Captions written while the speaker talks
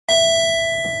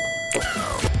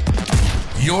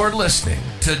You're listening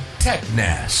to Tech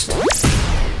Nest,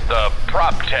 the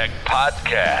Prop Tech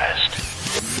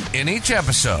Podcast. In each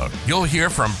episode, you'll hear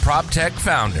from prop tech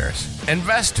founders,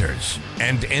 investors,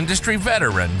 and industry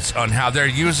veterans on how they're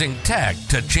using tech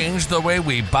to change the way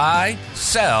we buy,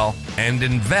 sell, and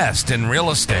invest in real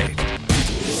estate.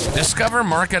 Discover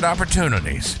market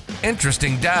opportunities,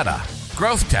 interesting data,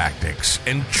 growth tactics,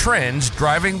 and trends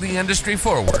driving the industry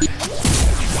forward.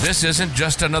 This isn't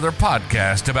just another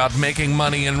podcast about making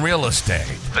money in real estate.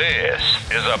 This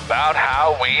is about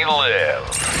how we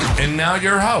live. And now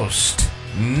your host,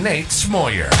 Nate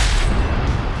Smoyer.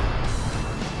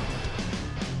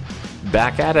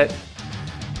 Back at it.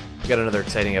 We got another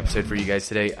exciting episode for you guys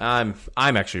today. I'm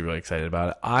actually really excited about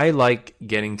it. I like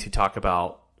getting to talk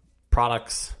about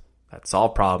products that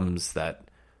solve problems that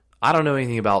I don't know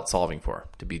anything about solving for,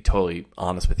 to be totally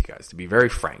honest with you guys, to be very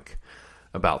frank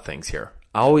about things here.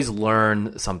 I always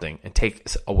learn something and take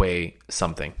away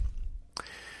something.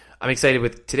 I'm excited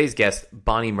with today's guest,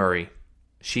 Bonnie Murray.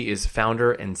 She is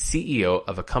founder and CEO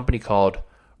of a company called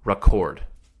Raccord.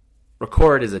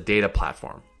 Raccord is a data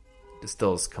platform. It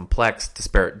distills complex,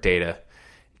 disparate data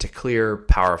into clear,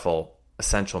 powerful,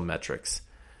 essential metrics.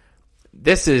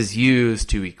 This is used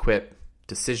to equip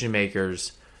decision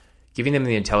makers, giving them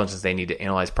the intelligence they need to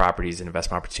analyze properties and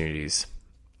investment opportunities.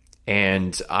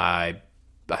 And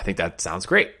I think that sounds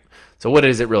great. So what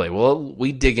is it really? Well,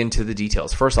 we dig into the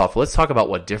details. First off, let's talk about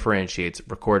what differentiates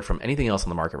Raccord from anything else on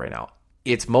the market right now.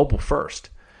 It's mobile first.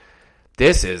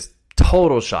 This is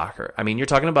total shocker. I mean, you're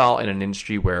talking about in an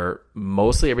industry where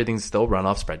mostly everything's still run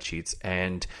off spreadsheets,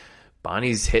 and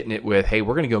Bonnie's hitting it with, hey,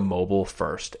 we're going to go mobile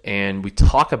first. And we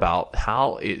talk about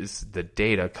how is the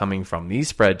data coming from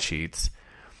these spreadsheets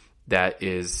that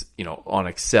is, on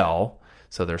Excel.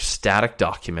 So they're static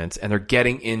documents, and they're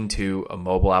getting into a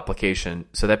mobile application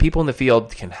so that people in the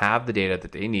field can have the data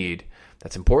that they need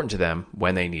that's important to them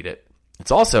when they need it.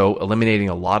 It's also eliminating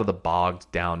a lot of the bogged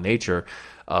down nature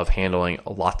of handling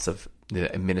lots of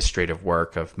the administrative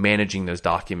work of managing those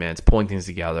documents, pulling things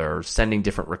together, or sending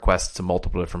different requests to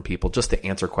multiple different people just to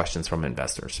answer questions from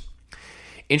investors.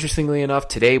 Interestingly enough,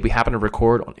 today we happen to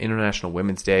record on International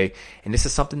Women's Day, and this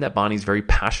is something that Bonnie's very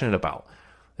passionate about.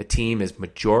 The team is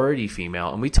majority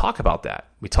female, and we talk about that.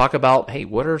 We talk about, hey,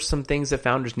 what are some things that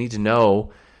founders need to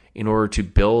know in order to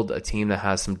build a team that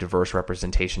has some diverse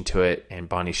representation to it, and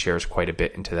Bonnie shares quite a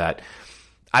bit into that.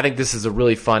 I think this is a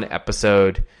really fun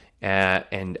episode,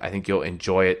 and I think you'll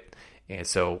enjoy it. And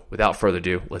so without further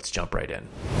ado, let's jump right in.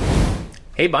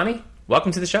 Hey, Bonnie,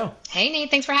 welcome to the show. Hey, Nate,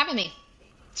 thanks for having me.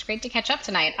 It's great to catch up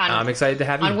tonight I'm excited to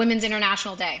have you on Women's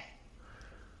International Day.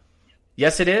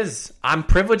 Yes, it is. I'm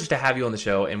privileged to have you on the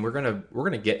show, and we're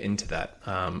gonna get into that.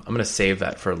 I'm gonna save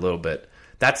that for a little bit.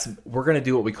 We're gonna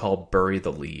do what we call bury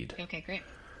the lead. Okay, great.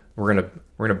 We're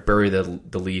gonna bury the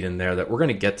lead in there. That we're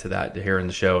gonna get to that here in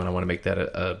the show, and I want to make that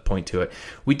a point to it.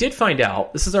 We did find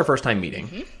out, this is our first time meeting.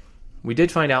 Mm-hmm. We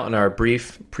did find out in our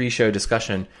brief pre-show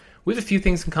discussion we have a few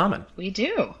things in common. We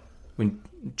do. We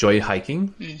enjoy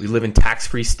hiking. We live in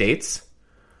tax-free states,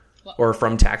 or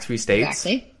from tax-free states.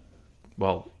 Exactly.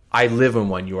 Well, I live in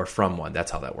one, you are from one.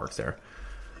 That's how that works there.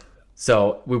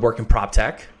 So we work in prop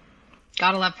tech.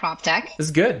 Gotta love prop tech. This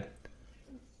is good.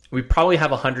 We probably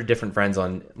have 100 different friends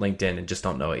on LinkedIn and just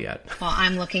don't know it yet. Well,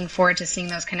 I'm looking forward to seeing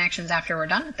those connections after we're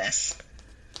done with this.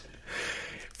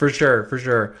 For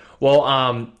sure. Well,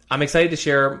 I'm excited to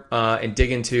share and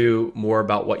dig into more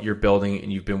about what you're building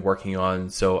and you've been working on.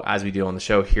 So as we do on the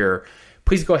show here,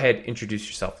 please go ahead, introduce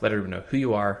yourself. Let everyone know who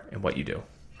you are and what you do.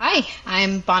 Hi,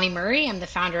 I'm Bonnie Murray. I'm the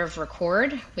founder of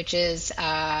Raccord, which is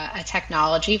a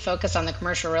technology focused on the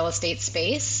commercial real estate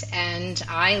space. And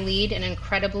I lead an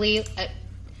incredibly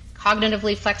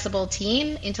cognitively flexible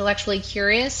team, intellectually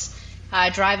curious,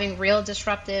 driving real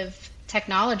disruptive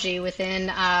technology within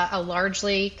a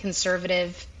largely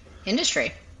conservative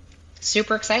industry.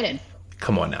 Super excited.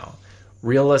 Come on now.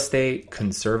 Real estate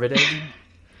conservative?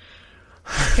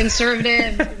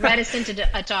 Conservative, reticent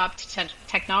to adopt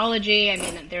technology. I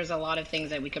mean, there's a lot of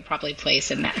things that we could probably place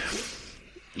in that.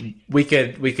 We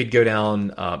could go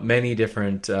down many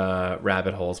different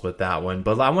rabbit holes with that one,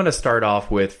 but I want to start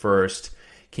off with first.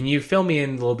 Can you fill me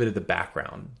in a little bit of the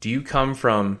background? Do you come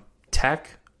from tech,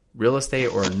 real estate,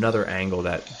 or another angle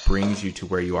that brings you to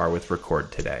where you are with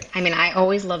Raccord today? I mean, I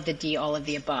always love the D, all of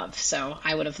the above, so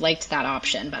I would have liked that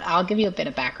option, but I'll give you a bit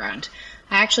of background.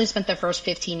 I actually spent the first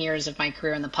 15 years of my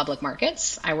career in the public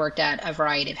markets. I worked at a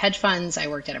variety of hedge funds. I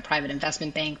worked at a private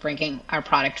investment bank, bringing our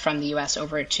product from the US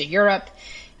over to Europe.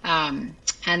 And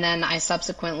then I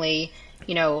subsequently,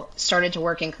 started to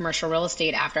work in commercial real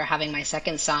estate after having my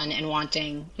second son and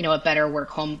wanting, a better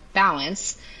work-home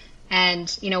balance. And,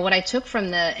 what I took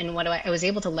from and what I was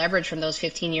able to leverage from those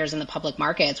 15 years in the public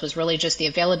markets was really just the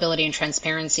availability and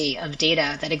transparency of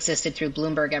data that existed through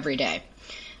Bloomberg every day.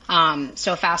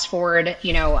 So fast forward,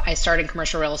 I started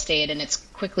commercial real estate, and it's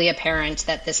quickly apparent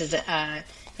that this is an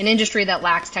industry that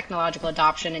lacks technological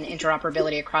adoption and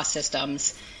interoperability across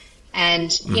systems. And,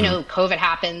 COVID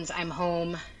happens, I'm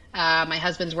home. My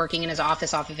husband's working in his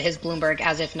office off of his Bloomberg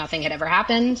as if nothing had ever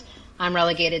happened. I'm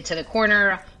relegated to the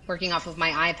corner, working off of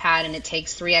my iPad, and it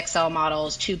takes 3 Excel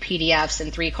models, 2 PDFs,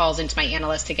 and 3 calls into my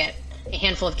analyst to get a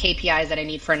handful of KPIs that I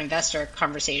need for an investor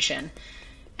conversation.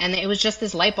 And it was just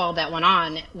this light bulb that went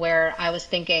on where I was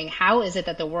thinking, how is it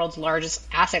that the world's largest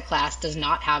asset class does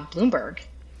not have Bloomberg?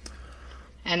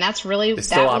 And that's really... They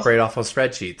still operate off of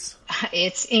spreadsheets.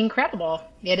 It's incredible.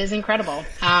 It is incredible.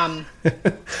 And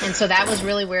so that was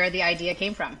really where the idea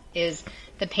came from, is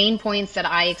the pain points that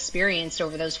I experienced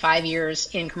over those 5 years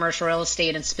in commercial real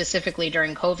estate, and specifically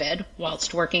during COVID,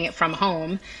 whilst working it from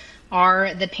home,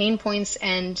 are the pain points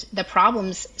and the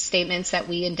problems statements that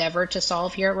we endeavor to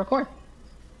solve here at Raccord.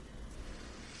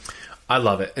 I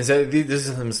love it. And so these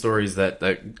are some stories that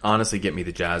honestly get me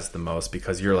the jazz the most,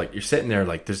 because you're sitting there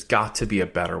like, there's got to be a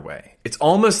better way. It's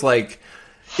almost like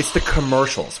it's the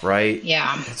commercials, right?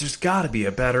 Yeah. There's got to be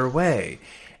a better way.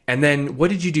 And then what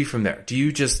did you do from there? Do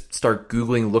you just start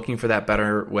Googling, looking for that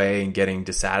better way and getting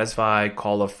dissatisfied,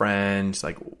 call a friend?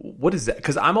 Like, what is that?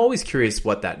 Because I'm always curious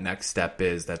what that next step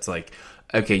is. That's like,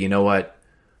 okay, you know what?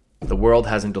 The world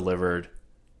hasn't delivered.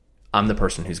 I'm the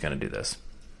person who's going to do this.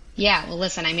 Yeah, well,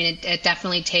 listen, I mean, it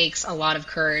definitely takes a lot of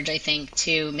courage, I think,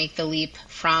 to make the leap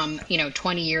from,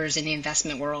 20 years in the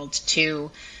investment world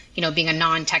to, being a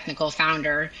non-technical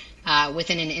founder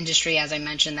within an industry, as I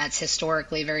mentioned, that's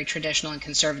historically very traditional and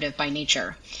conservative by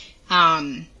nature.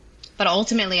 But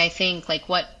ultimately, I think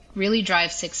what really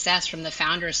drives success from the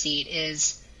founder seat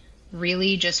is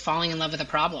really just falling in love with a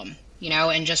problem,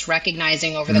 and just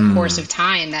recognizing over the course of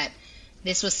time that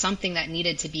this was something that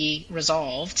needed to be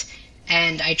resolved.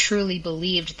 And I truly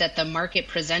believed that the market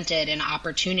presented an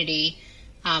opportunity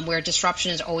where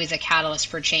disruption is always a catalyst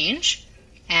for change.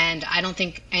 And I don't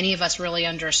think any of us really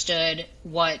understood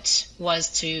what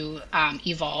was to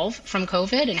evolve from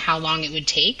COVID and how long it would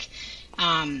take.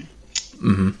 But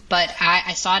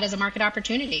I saw it as a market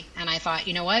opportunity. And I thought,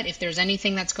 you know what, if there's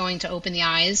anything that's going to open the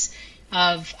eyes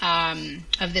of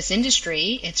this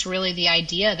industry, it's really the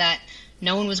idea that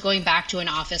no one was going back to an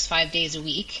office 5 days a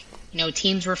week.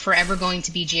 Teams were forever going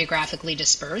to be geographically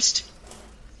dispersed.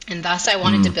 And thus I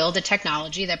wanted to build a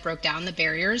technology that broke down the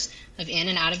barriers of in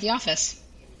and out of the office.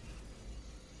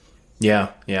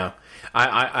 Yeah.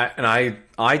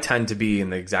 I tend to be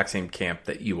in the exact same camp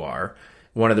that you are.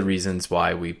 One of the reasons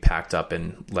why we packed up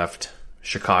and left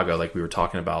Chicago, like we were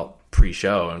talking about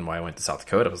pre-show, and why I went to South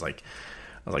Dakota, I was like,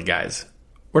 guys,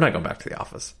 we're not going back to the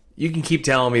office. You can keep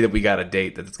telling me that we got a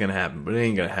date that it's going to happen, but it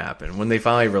ain't going to happen. When they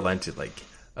finally relented,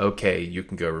 okay, you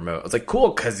can go remote. I was like, cool,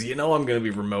 because I'm going to be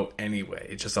remote anyway.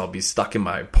 It's just I'll be stuck in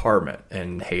my apartment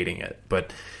and hating it.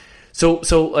 But so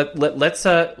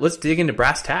let's dig into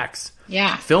brass tacks.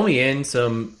 Yeah. Fill me in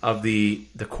some of the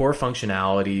core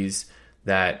functionalities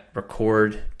that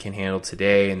Raccord can handle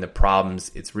today and the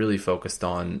problems it's really focused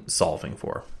on solving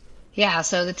for. Yeah,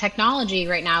 so the technology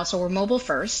right now, so we're mobile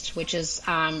first, which is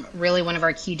really one of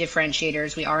our key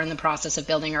differentiators. We are in the process of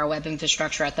building our web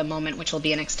infrastructure at the moment, which will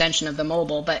be an extension of the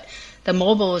mobile. But the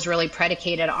mobile is really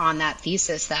predicated on that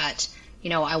thesis that,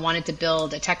 I wanted to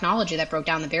build a technology that broke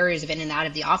down the barriers of in and out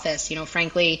of the office.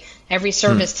 Frankly, every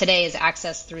service today is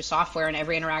accessed through software, and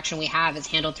every interaction we have is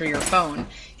handled through your phone.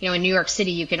 In New York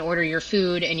City, you can order your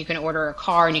food, and you can order a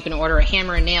car, and you can order a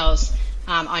hammer and nails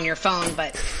on your phone,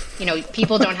 but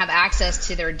people don't have access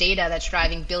to their data that's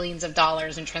driving billions of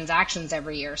dollars in transactions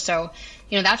every year. So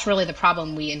that's really the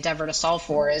problem we endeavor to solve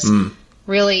for, is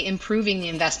really improving the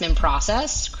investment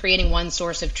process, creating one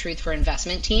source of truth for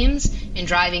investment teams, and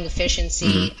driving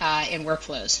efficiency in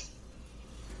workflows.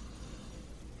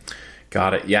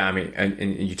 Got it. Yeah, I mean, and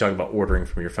you talk about ordering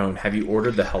from your phone. Have you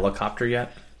ordered the helicopter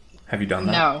yet? Have you done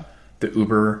that? No.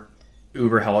 The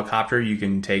Uber helicopter you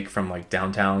can take from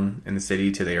downtown in the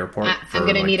city to the airport. I'm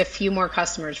going to need a few more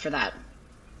customers for that.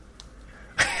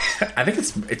 I think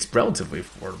it's relatively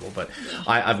affordable, but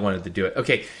I've wanted to do it.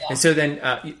 Okay, yeah. And so then,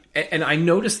 and I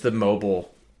noticed the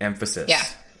mobile emphasis. Yeah.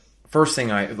 First thing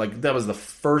that was the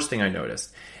first thing I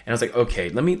noticed, and I was like, okay,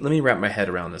 let me wrap my head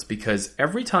around this, because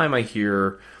every time I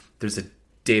hear there's a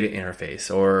data interface,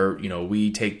 or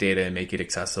we take data and make it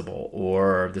accessible,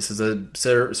 or this is a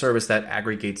service that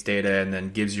aggregates data and then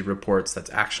gives you reports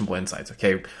that's actionable insights.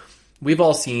 Okay, we've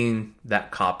all seen that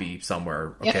copy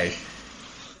somewhere. Okay,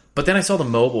 but then I saw the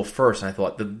mobile first, and I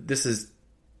thought this is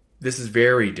this is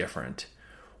very different.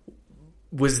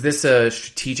 Was this a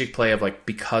strategic play of like,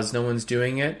 because no one's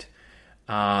doing it?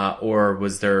 Or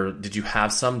did you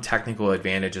have some technical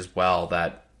advantage as well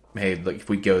that, hey, look, if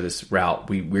we go this route,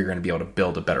 we're going to be able to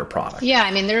build a better product? Yeah,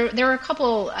 I mean, there are a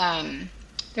couple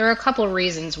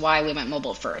reasons why we went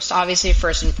mobile first. Obviously,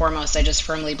 first and foremost, I just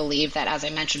firmly believe that, as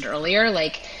I mentioned earlier,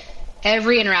 like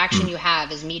every interaction you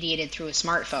have is mediated through a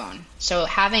smartphone. So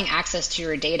having access to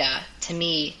your data, to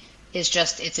me,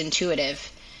 it's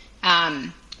intuitive.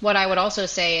 What I would also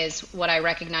say is what I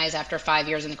recognize after 5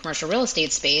 years in the commercial real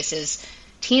estate space is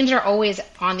teams are always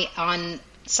on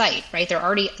site, right?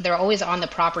 They're always on the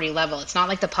property level. It's not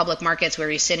like the public markets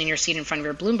where you sit in your seat in front of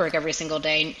your Bloomberg every single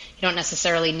day and you don't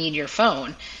necessarily need your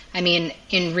phone. I mean,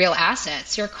 in real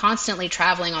assets, you're constantly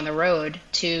traveling on the road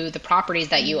to the properties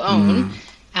that you own.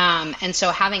 And so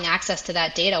having access to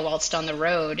that data while it's still on the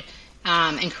road,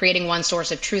 and creating one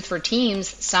source of truth for teams,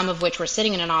 some of which were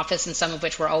sitting in an office and some of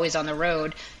which were always on the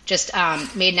road, just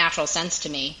made natural sense to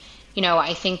me.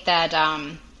 I think that,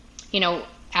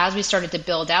 as we started to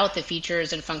build out the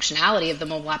features and functionality of the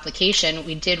mobile application,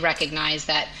 we did recognize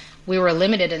that we were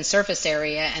limited in surface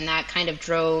area, and that kind of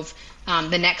drove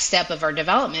the next step of our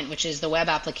development, which is the web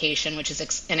application, which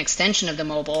is an extension of the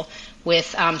mobile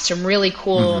with some really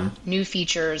cool new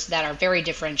features that are very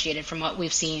differentiated from what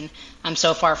we've seen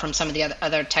so far from some of the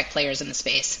other tech players in the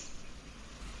space.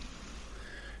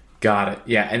 Got it.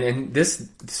 Yeah, and this,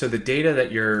 so the data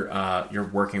that you're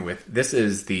working with, this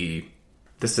is the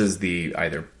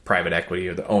either private equity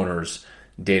or the owner's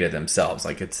data themselves,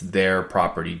 like it's their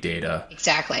property data.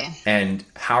 Exactly. And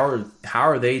how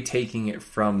are they taking it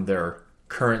from their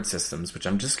current systems, which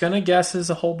I'm just going to guess is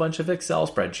a whole bunch of Excel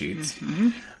spreadsheets.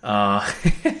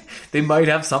 They might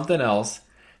have something else.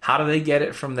 How do they get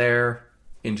it from there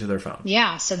into their phone?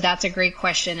 Yeah, so that's a great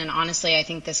question. And honestly, I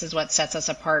think this is what sets us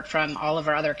apart from all of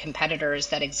our other competitors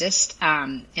that exist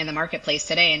in the marketplace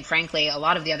today. And frankly, a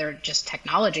lot of the other just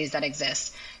technologies that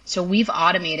exist. So we've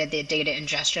automated the data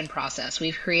ingestion process.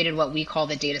 We've created what we call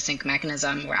the data sync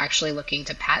mechanism. We're actually looking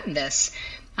to patent this.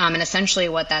 And essentially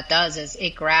what that does is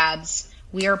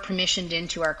we are permissioned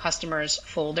into our customers'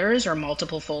 folders or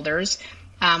multiple folders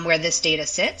where this data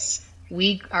sits.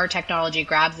 Our technology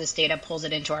grabs this data, pulls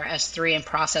it into our S3 and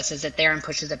processes it there and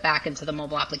pushes it back into the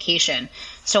mobile application.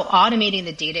 So automating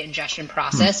the data ingestion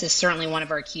process is certainly one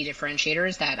of our key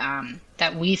differentiators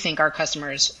that we think our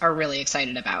customers are really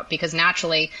excited about, because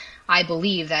naturally I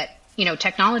believe that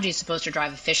technology is supposed to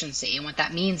drive efficiency. And what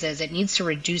that means is it needs to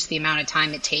reduce the amount of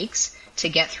time it takes to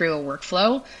get through a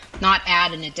workflow, not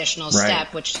add an additional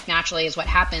step, which naturally is what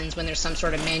happens when there's some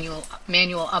sort of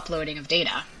manual uploading of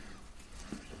data.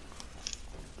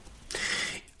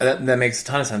 That makes a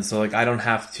ton of sense. So like, I don't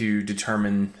have to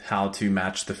determine how to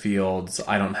match the fields.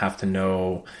 I don't have to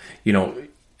know,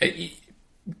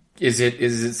 is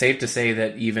it safe to say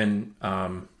that even,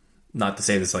 not to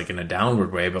say this like in a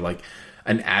downward way, but like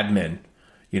an admin,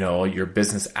 your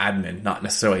business admin, not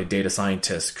necessarily a data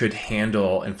scientist, could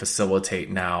handle and facilitate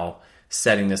now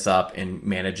setting this up and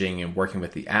managing and working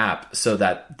with the app so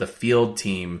that the field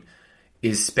team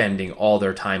is spending all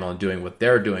their time on doing what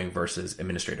they're doing versus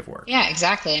administrative work. Yeah,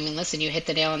 exactly. I mean, listen, you hit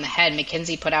the nail on the head.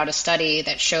 McKinsey put out a study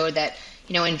that showed that,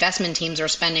 investment teams are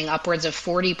spending upwards of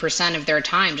 40% of their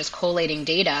time just collating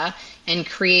data and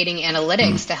creating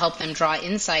analytics to help them draw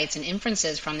insights and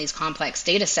inferences from these complex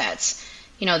data sets.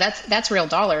 That's real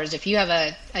dollars. If you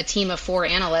have a team of 4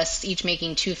 analysts, each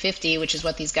making $250, which is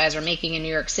what these guys are making in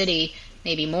New York City,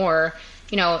 maybe more,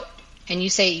 and you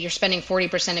say you're spending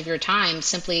 40% of your time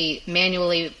simply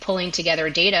manually pulling together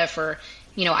data for,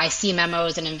 IC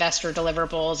memos and investor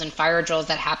deliverables and fire drills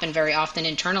that happen very often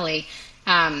internally,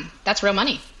 that's real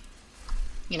money.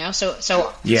 So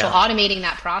automating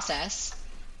that process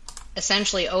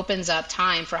essentially opens up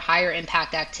time for higher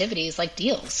impact activities like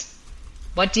deals.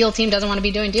 What deal team doesn't want to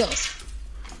be doing deals?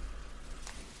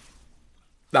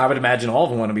 I would imagine all of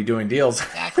them want to be doing deals.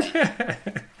 Exactly.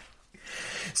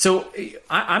 So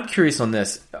I'm curious on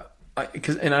this,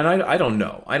 because I don't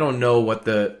know. I don't know what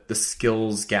the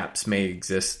skills gaps may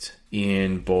exist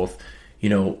in both,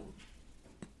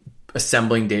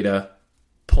 assembling data,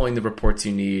 pulling the reports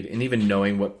you need, and even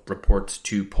knowing what reports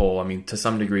to pull. I mean, to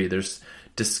some degree, there's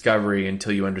discovery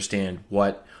until you understand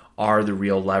what are the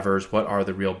real levers, what are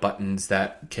the real buttons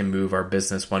that can move our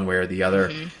business one way or the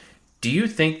other. Do you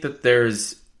think that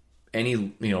there's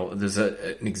there's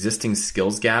an existing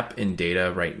skills gap in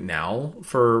data right now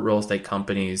for real estate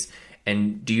companies?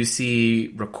 And do you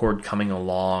see Raccord coming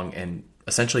along and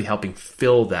essentially helping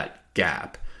fill that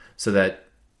gap so that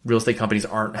real estate companies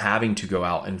aren't having to go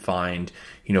out and find,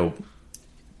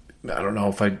 I don't know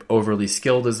if overly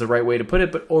skilled is the right way to put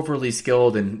it, but overly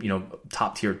skilled and,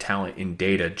 top tier talent in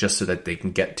data just so that they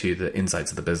can get to the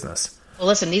insights of the business? Well,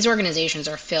 listen, these organizations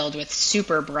are filled with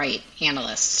super bright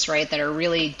analysts, right, that are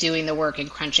really doing the work and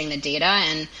crunching the data.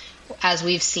 And as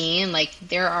we've seen, like,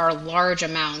 there are large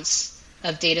amounts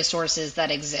of data sources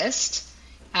that exist.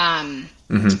 We're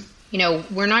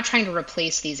not trying to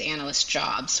replace these analyst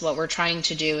jobs. What we're trying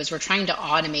to do is we're trying to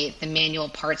automate the manual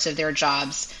parts of their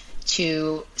jobs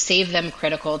to save them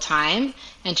critical time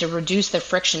and to reduce the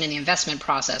friction in the investment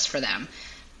process for them.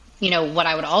 What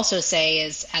I would also say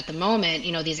is at the moment,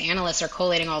 these analysts are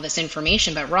collating all this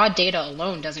information, but raw data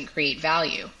alone doesn't create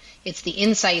value. It's the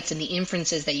insights and the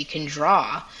inferences that you can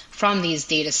draw from these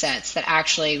data sets that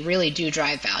actually really do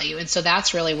drive value. And so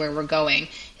that's really where we're going,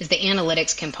 is the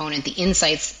analytics component, the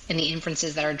insights and the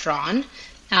inferences that are drawn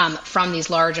from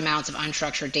these large amounts of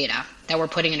unstructured data that we're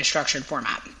putting in a structured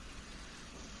format.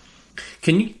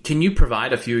 Can you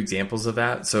provide a few examples of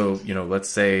that? So, let's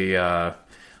say,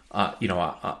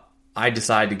 I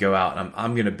decide to go out and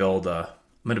I'm going to build a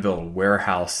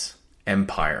warehouse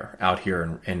empire out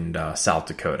here in South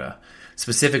Dakota,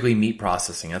 specifically meat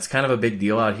processing. That's kind of a big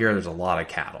deal out here. There's a lot of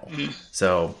cattle.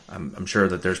 So I'm sure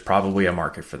that there's probably a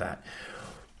market for that.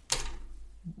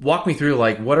 Walk me through,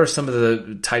 what are some of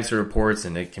the types of reports,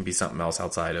 and it can be something else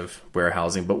outside of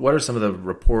warehousing, but what are some of the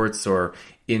reports or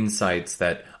insights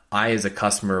that I as a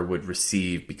customer would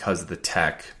receive because of the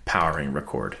tech powering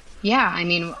Raccord? Yeah,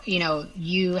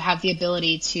 you have the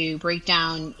ability to break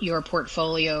down your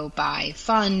portfolio by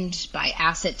fund, by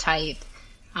asset type.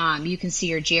 You can see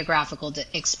your geographical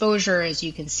exposures.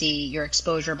 You can see your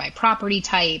exposure by property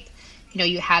type.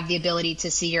 You have the ability to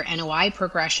see your NOI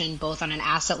progression, both on an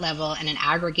asset level and an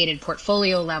aggregated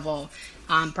portfolio level.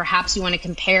 Perhaps you want to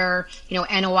compare,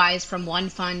 NOIs from one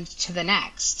fund to the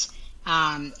next.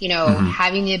 Having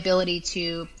the ability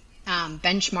to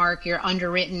benchmark your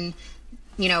underwritten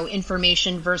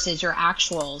information versus your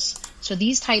actuals. So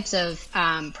these types of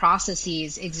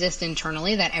processes exist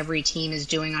internally that every team is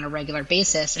doing on a regular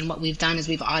basis. And what we've done is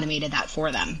we've automated that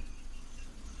for them.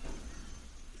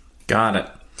 Got it.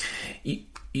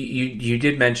 You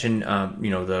did mention,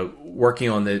 the working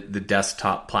on the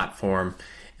desktop platform,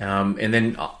 and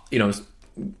then,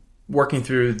 working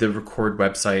through the Raccord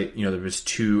website, there was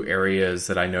two areas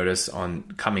that I noticed on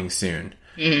coming soon.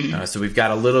 So we've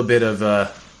got a little bit of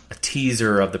a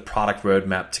teaser of the product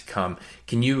roadmap to come.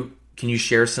 Can you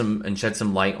share some and shed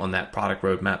some light on that product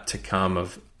roadmap to come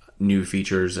of new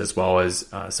features as well as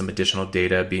some additional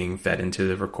data being fed into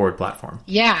the Raccord platform?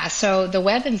 Yeah, so the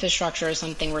web infrastructure is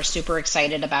something we're super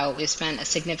excited about. We've spent a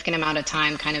significant amount of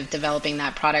time kind of developing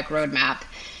that product roadmap.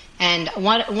 And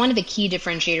one of the key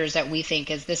differentiators that we think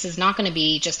is this is not going to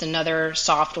be just another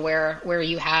software where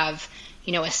you have,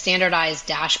 a standardized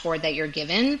dashboard that you're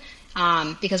given.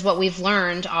 Because what we've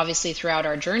learned, obviously, throughout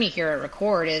our journey here at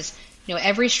Raccord is,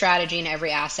 every strategy and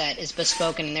every asset is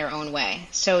bespoke in their own way.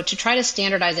 So to try to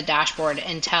standardize a dashboard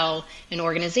and tell an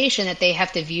organization that they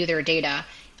have to view their data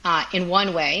in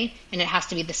one way, and it has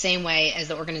to be the same way as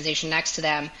the organization next to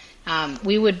them,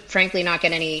 we would frankly not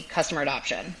get any customer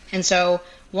adoption. And so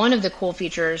one of the cool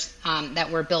features that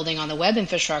we're building on the web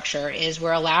infrastructure is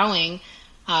we're allowing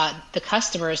the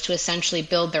customers to essentially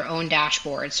build their own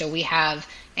dashboard. So we have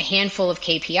a handful of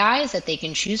KPIs that they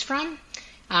can choose from.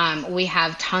 We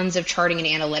have tons of charting and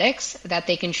analytics that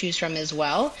they can choose from as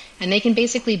well, and they can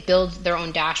basically build their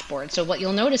own dashboard. So what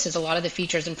you'll notice is a lot of the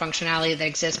features and functionality that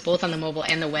exist both on the mobile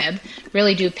and the web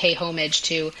really do pay homage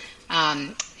to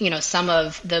some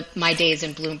of my days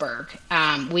in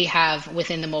Bloomberg. We have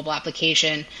within the mobile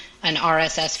application an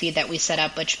RSS feed that we set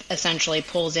up, which essentially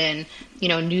pulls in,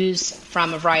 news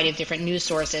from a variety of different news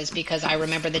sources, because I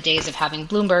remember the days of having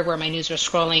Bloomberg where my news was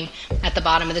scrolling at the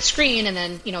bottom of the screen, and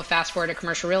then, fast forward to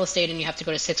commercial real estate and you have to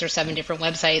go to 6 or 7 different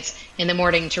websites in the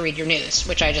morning to read your news,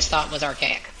 which I just thought was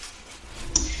archaic.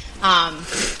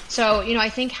 I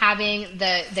think having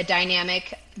the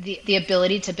dynamic, the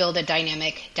ability to build a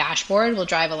dynamic dashboard will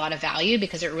drive a lot of value,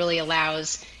 because it really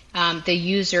allows the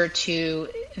user to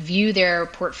view their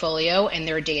portfolio and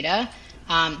their data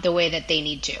the way that they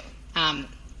need to.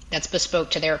 That's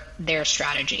bespoke to their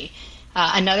strategy.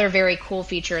 Another very cool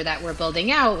feature that we're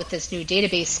building out with this new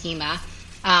database schema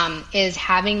is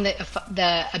having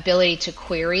the ability to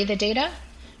query the data,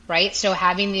 right? So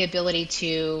having the ability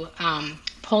to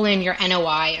pull in your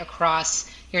NOI across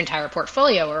your entire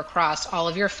portfolio or across all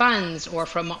of your funds or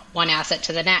from one asset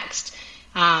to the next.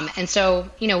 And so,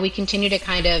 we continue to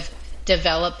kind of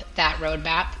develop that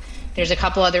roadmap. There's a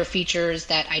couple other features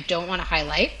that I don't want to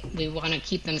highlight. We want to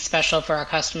keep them special for our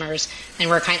customers, and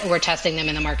we're testing them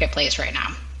in the marketplace right now.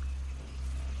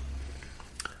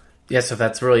 Yeah, so if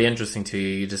that's really interesting to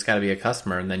you, you just got to be a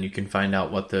customer, and then you can find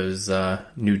out what those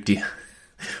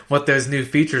what those new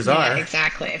features are.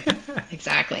 Exactly.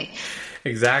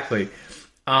 Exactly.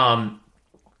 I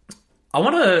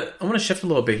want to shift a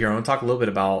little bit here. I want to talk a little bit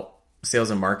about sales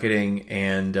and marketing,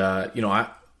 and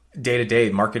day to day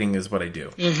marketing is what I do.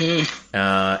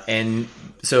 And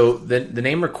so the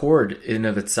name Raccord in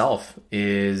of itself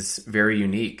is very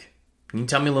unique. Can you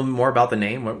tell me a little bit more about the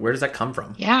name? Where does that come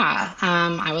from? Yeah,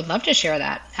 I would love to share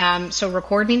that. So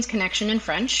Raccord means connection in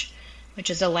French, which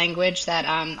is a language that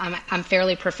I'm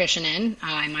fairly proficient in.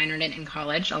 I minored in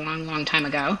college a long time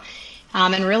ago.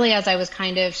 And really, as I was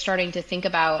kind of starting to think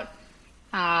about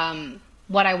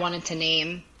what I wanted to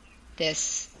name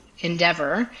this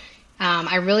endeavor,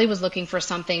 I really was looking for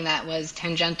something that was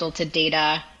tangential to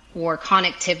data or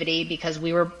connectivity, because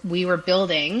we were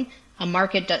building a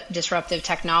market disruptive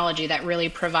technology that really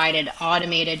provided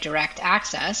automated direct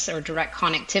access or direct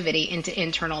connectivity into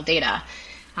internal data.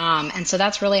 And so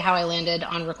that's really how I landed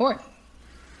on Raccord.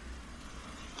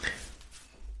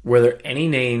 Were there any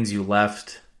names you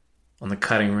left on the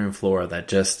cutting room floor that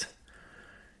just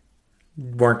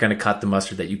weren't going to cut the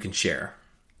mustard that you can share?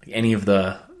 Like any of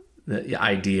the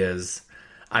ideas?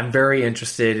 I'm very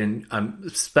interested, and I'm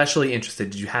especially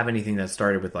interested. Did you have anything that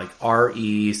started with like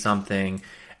RE something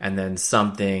and then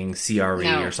something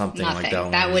CRE or something nothing.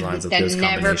 Like that? That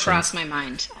never crossed my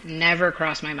mind. Never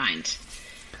crossed my mind.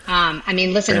 I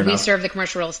mean, listen, we serve the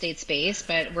commercial real estate space,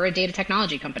 but we're a data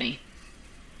technology company.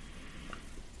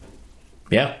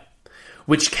 Yeah,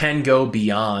 which can go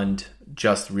beyond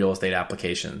just real estate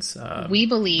applications. We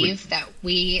believe that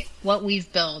what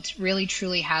we've built really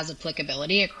truly has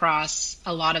applicability across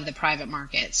a lot of the private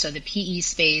market. So the PE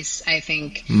space, I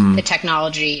think the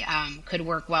technology could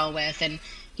work well with, and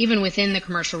even within the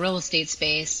commercial real estate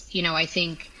space, I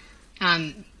think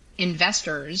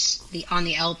investors on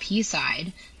the LP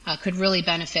side could really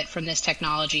benefit from this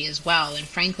technology as well. And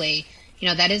frankly,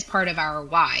 that is part of our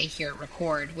why here at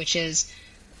Raccord, which is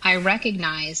I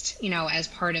recognized, as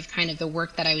part of kind of the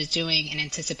work that I was doing in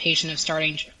anticipation of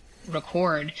starting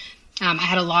Raccord, I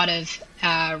had a lot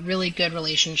of really good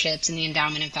relationships in the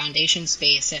endowment and foundation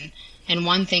space. And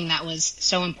one thing that was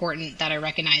so important that I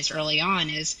recognized early on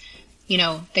is,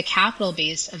 the capital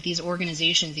base of these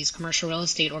organizations, these commercial real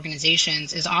estate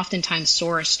organizations, is oftentimes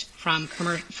sourced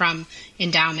from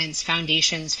endowments,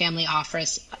 foundations, family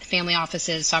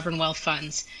offices, sovereign wealth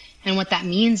funds. And what that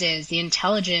means is the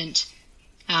intelligent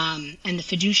and the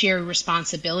fiduciary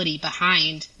responsibility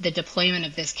behind the deployment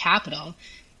of this capital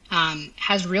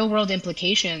has real world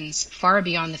implications far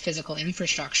beyond the physical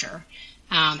infrastructure.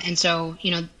 And so,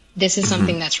 this is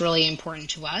something that's really important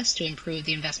to us to improve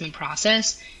the investment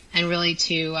process and really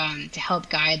to help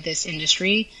guide this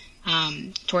industry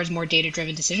towards more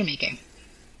data-driven decision making.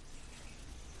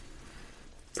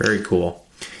 Very cool.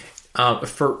 And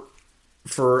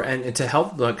to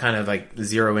help kind of like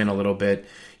zero in a little bit,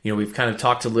 we've kind of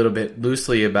talked a little bit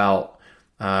loosely about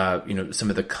some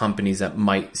of the companies that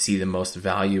might see the most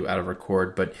value out of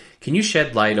Raccord, but can you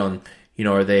shed light on,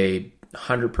 are they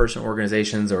 100-person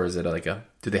organizations, or is it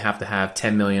do they have to have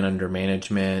 10 million under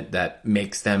management that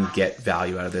makes them get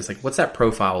value out of this? Like, what's that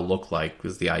profile look like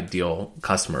as the ideal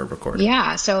customer of Raccord?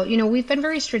 Yeah. So, we've been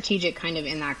very strategic kind of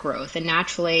in that growth. And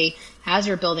naturally, as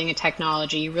you're building a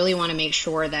technology, you really want to make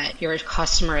sure that you're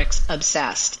customer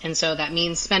obsessed. And so that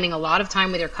means spending a lot of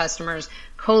time with your customers,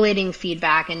 collating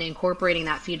feedback and incorporating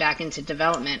that feedback into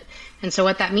development. And so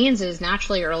what that means is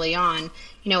naturally early on,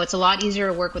 it's a lot easier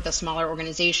to work with the smaller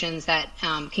organizations that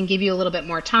can give you a little bit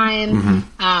more time,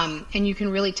 and you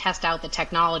can really test out the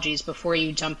technologies before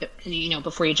you jump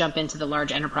into the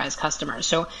large enterprise customers.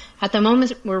 So at the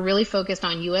moment, we're really focused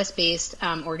on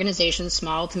U.S.-based organizations,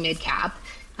 small to mid cap.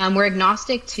 We're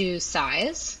agnostic to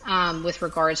size with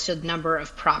regards to the number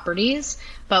of properties,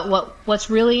 but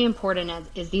what's really important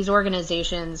is these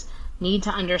organizations need to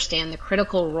understand the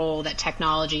critical role that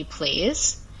technology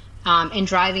plays in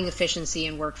driving efficiency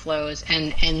in workflows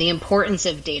and the importance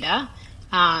of data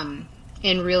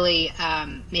in really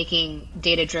making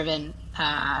data-driven,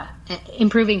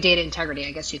 improving data integrity,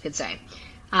 I guess you could say.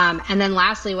 And then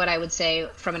lastly, what I would say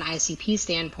from an ICP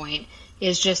standpoint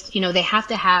is just, they have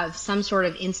to have some sort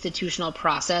of institutional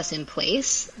process in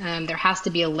place. There has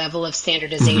to be a level of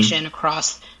standardization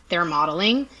across their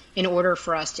modeling in order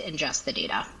for us to ingest the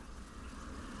data.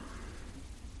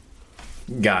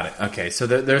 Got it. Okay. So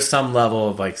there's some level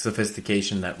of like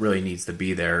sophistication that really needs to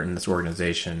be there in this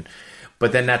organization,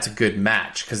 but then that's a good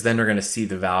match because then they're going to see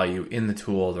the value in the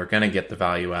tool. They're going to get the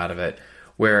value out of it.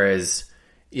 Whereas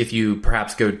if you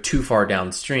perhaps go too far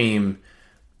downstream,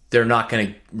 they're not going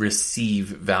to receive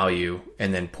value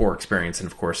and then poor experience.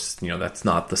 And of course, that's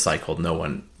not the cycle no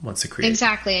one wants to create.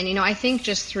 Exactly. And, I think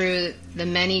just through the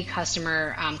many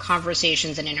customer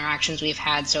conversations and interactions we've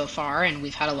had so far, and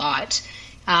we've had a lot,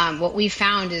 what we've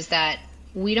found is that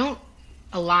we don't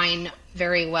align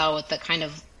very well with the kind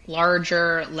of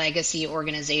larger legacy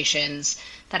organizations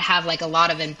that have like a lot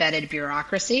of embedded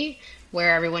bureaucracy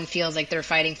where everyone feels like they're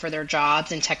fighting for their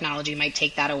jobs and technology might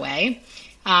take that away.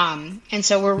 And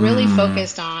so we're really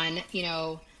focused on,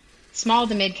 small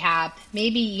to mid cap,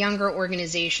 maybe younger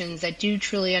organizations that do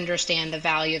truly understand the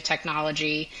value of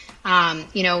technology.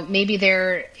 Maybe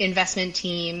their investment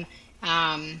team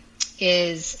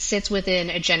sits within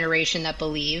a generation that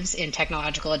believes in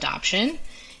technological adoption.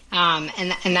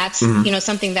 And that's,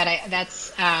 something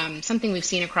something we've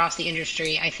seen across the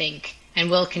industry, I think,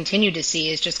 and will continue to see,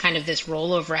 is just kind of this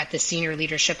rollover at the senior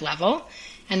leadership level.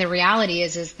 And the reality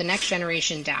is the next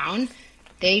generation down,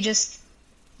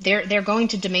 they're going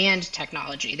to demand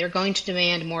technology. They're going to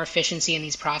demand more efficiency in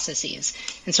these processes.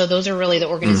 And so those are really the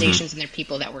organizations and their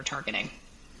people that we're targeting.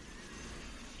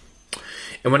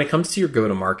 And when it comes to your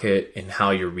go-to-market and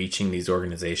how you're reaching these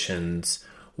organizations,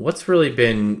 what's really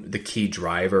been the key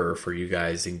driver for you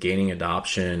guys in gaining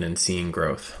adoption and seeing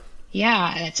growth?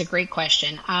 Yeah, that's a great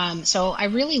question. So I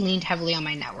really leaned heavily on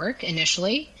my network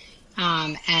initially.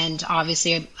 And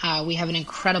obviously, we have an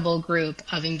incredible group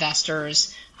of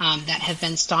investors that have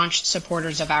been staunch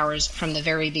supporters of ours from the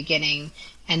very beginning.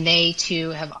 And they,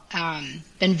 too, have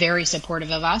been very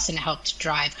supportive of us and helped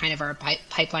drive kind of our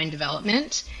pipeline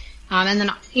development. And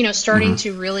then, starting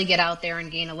to really get out there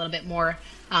and gain a little bit more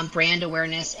brand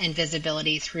awareness and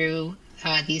visibility through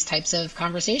these types of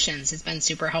conversations has been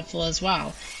super helpful as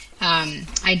well.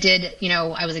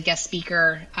 I was a guest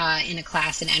speaker in a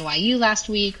class in NYU last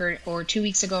week or 2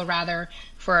 weeks ago, rather,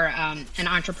 for an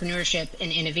entrepreneurship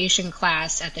and innovation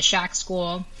class at the Shack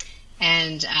School.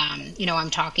 And, I'm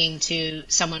talking to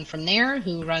someone from there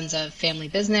who runs a family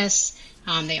business.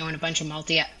 They own a bunch of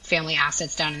multi-family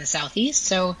assets down in the Southeast.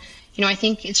 So, I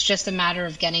think it's just a matter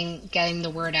of getting the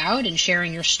word out and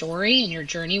sharing your story and your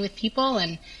journey with people.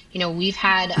 And, we've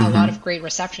had a lot of great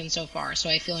reception so far. So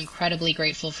I feel incredibly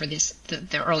grateful for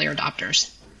the earlier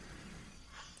adopters.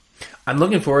 I'm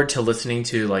looking forward to listening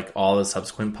to like all the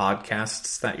subsequent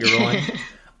podcasts that you're on.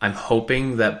 I'm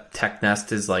hoping that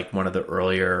TechNest is like one of the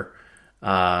earlier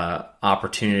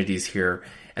opportunities here.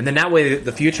 And then that way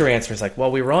the future answer is like,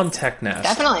 well, we were on TechNest.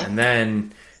 Definitely.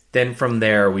 And then from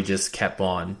there, we just kept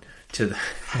on to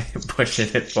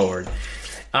pushing it forward.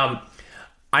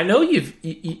 I know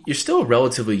you're still a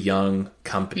relatively young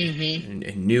company,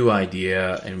 a new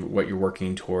idea and what you're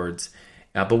working towards.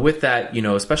 But with that,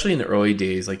 especially in the early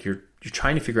days, like you're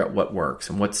trying to figure out what works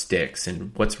and what sticks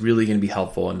and what's really going to be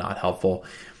helpful and not helpful.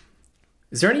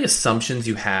 Is there any assumptions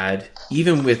you had,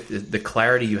 even with the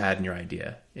clarity you had in your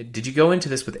idea? Did you go into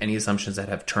this with any assumptions that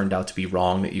have turned out to be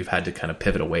wrong that you've had to kind of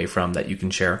pivot away from that you can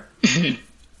share?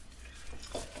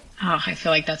 I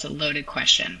feel like that's a loaded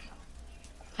question.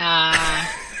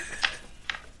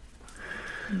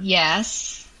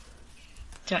 Yes.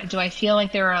 Do I feel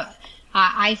like there are...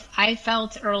 I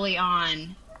felt early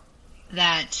on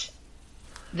that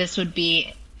this would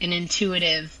be an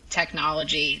intuitive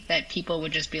technology that people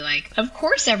would just be like, of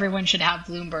course everyone should have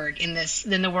Bloomberg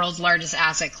in the world's largest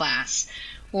asset class.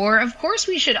 Or of course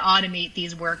we should automate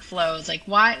these workflows. Like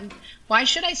why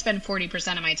should I spend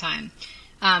 40% of my time?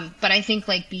 But I think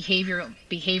like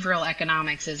behavioral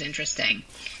economics is interesting.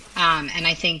 And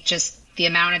I think just the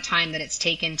amount of time that it's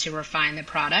taken to refine the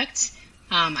product,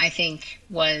 I think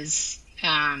was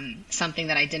something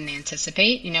that I didn't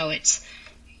anticipate. It's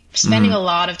spending a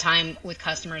lot of time with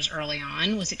customers early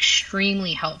on was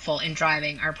extremely helpful in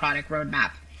driving our product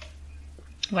roadmap.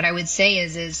 What I would say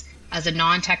is as a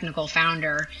non-technical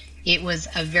founder, it was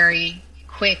a very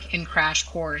quick and crash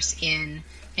course in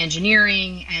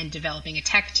engineering and developing a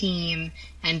tech team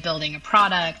and building a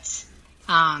product,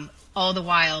 all the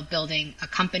while building a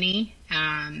company,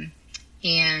 and,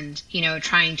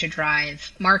 trying to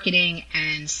drive marketing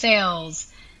and sales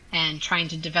and trying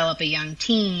to develop a young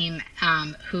team,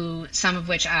 some of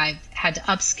which I've had to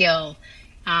upskill.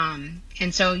 And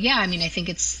so, I think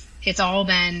it's all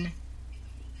been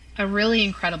a really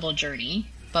incredible journey.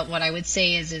 But what I would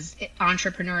say is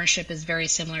entrepreneurship is very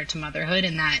similar to motherhood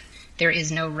in that there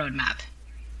is no roadmap.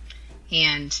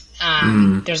 And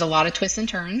there's a lot of twists and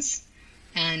turns.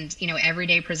 And, every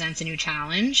day presents a new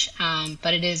challenge,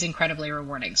 but it is incredibly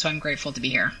rewarding. So I'm grateful to be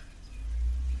here.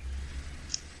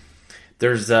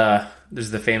 There's the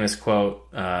famous quote,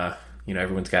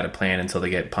 everyone's got a plan until they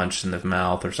get punched in the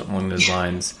mouth or something along those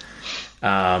lines.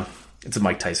 It's a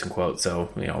Mike Tyson quote. So,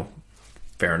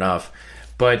 fair enough.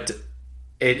 But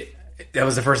that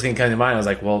was the first thing that came to mind. I was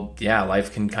like, well, yeah,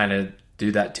 life can kind of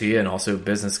do that to you, and also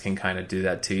business can kind of do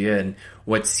that to you. And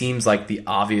what seems like the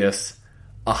obvious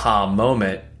aha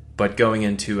moment, but going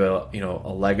into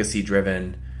a legacy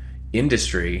driven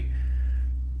industry,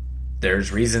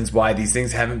 there's reasons why these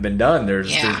things haven't been done.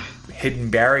 There's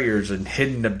hidden barriers and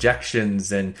hidden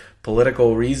objections and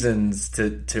political reasons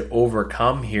to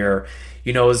overcome here.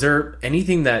 Is there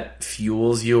anything that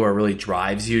fuels you or really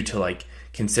drives you to like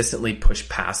consistently push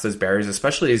past those barriers,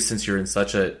 especially since you're in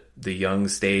such the young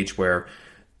stage where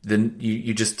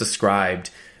you just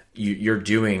described you're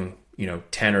doing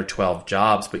 10 or 12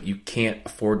 jobs, but you can't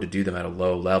afford to do them at a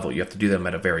low level. You have to do them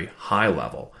at a very high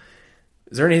level.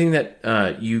 Is there anything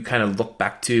that you kind of look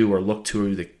back to or look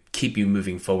to that keep you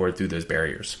moving forward through those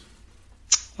barriers?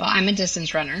 Well, I'm a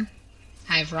distance runner.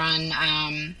 I've run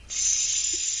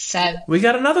We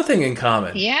got another thing in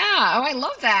common. Yeah. Oh, I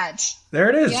love that. There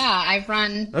it is. Yeah, I've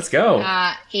run. Let's go.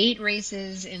 8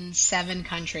 races in 7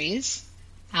 countries.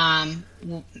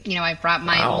 I brought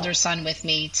my older son with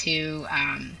me to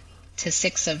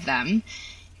 6 of them,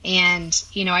 and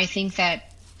I think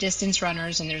that distance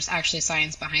runners, and there's actually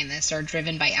science behind this, are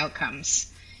driven by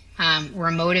outcomes.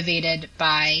 We're motivated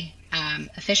by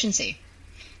efficiency,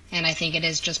 and I think it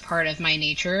is just part of my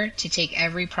nature to take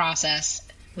every process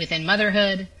within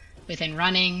motherhood, within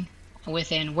running,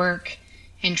 within work,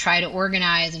 and try to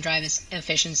organize and drive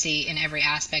efficiency in every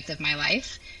aspect of my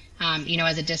life.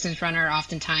 As a distance runner,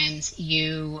 oftentimes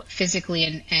you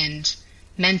physically and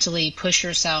mentally push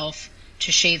yourself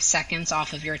to shave seconds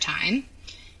off of your time.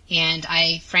 And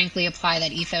I frankly apply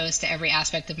that ethos to every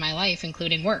aspect of my life,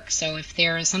 including work. So if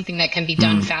there is something that can be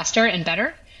done faster and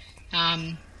better,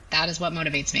 that is what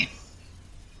motivates me.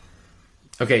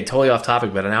 Okay, totally off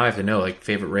topic, but now I have to know, like,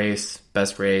 favorite race,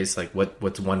 best race, like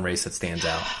what's one race that stands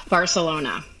out?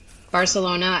 Barcelona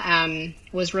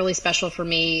was really special for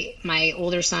me. My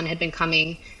older son had been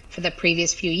coming for the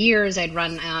previous few years. I'd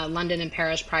run London and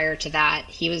Paris prior to that.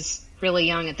 He was really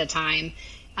young at the time,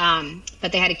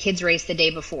 but they had a kids race the day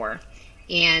before.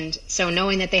 And so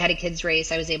knowing that they had a kids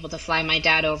race, I was able to fly my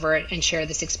dad over and share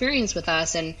this experience with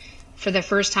us. And for the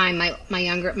first time,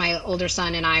 my older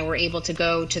son and I were able to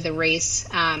go to the race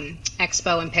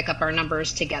expo and pick up our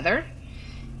numbers together.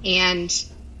 And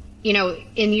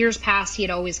in years past, he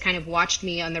had always kind of watched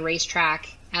me on the racetrack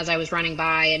as I was running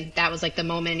by, and that was like the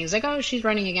moment. And he was like, oh, she's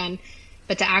running again.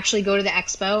 But to actually go to the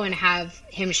expo and have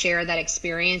him share that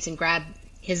experience and grab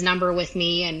his number with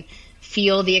me and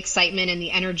feel the excitement and the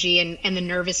energy and the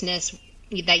nervousness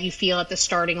that you feel at the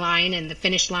starting line and the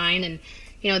finish line, and,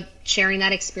 sharing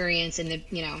that experience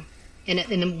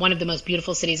in one of the most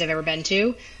beautiful cities I've ever been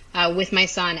to with my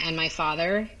son and my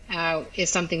father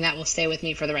is something that will stay with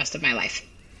me for the rest of my life.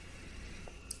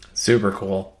 Super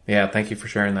cool. Yeah, thank you for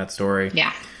sharing that story.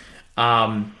 Yeah.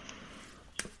 I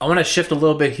want to shift a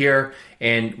little bit here,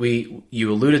 and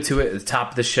you alluded to it at the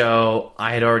top of the show.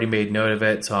 I had already made note of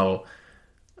it, so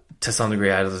to some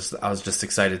degree, I was just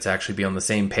excited to actually be on the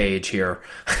same page here,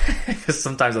 because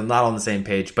sometimes I'm not on the same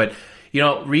page. But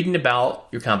reading about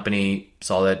your company,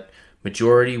 saw that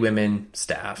majority women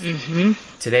staff. Mm-hmm.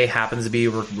 Today happens to be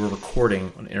we're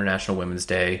recording on International Women's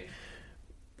Day.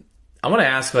 I want to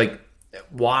ask, like,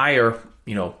 why, or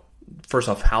first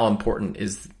off, how important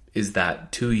is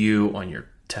that to you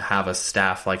to have a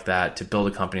staff like that, to build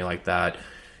a company like that,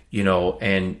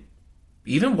 and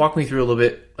even walk me through a little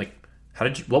bit, like,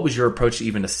 what was your approach to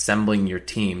even assembling your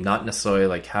team? Not necessarily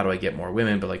like, how do I get more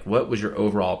women, but like, what was your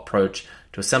overall approach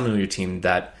to assembling your team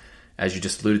that, as you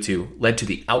just alluded to, led to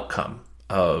the outcome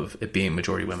of it being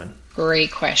majority women?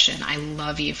 Great question. I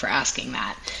love you for asking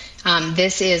that.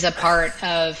 This is a part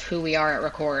of who we are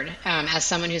at Raccord. As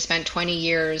someone who spent 20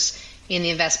 years in the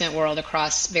investment world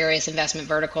across various investment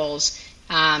verticals,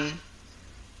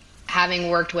 having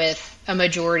worked with a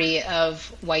majority of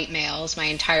white males my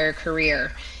entire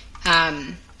career,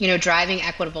 driving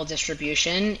equitable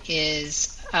distribution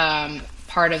is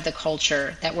part of the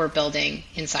culture that we're building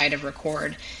inside of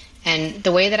Raccord. And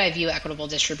the way that I view equitable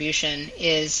distribution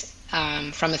is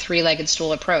from a 3-legged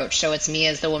stool approach. So it's me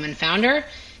as the woman founder.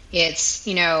 It's,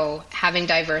 having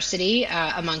diversity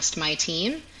amongst my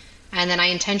team. And then I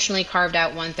intentionally carved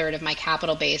out 1/3 of my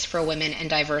capital base for women and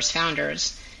diverse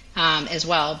founders as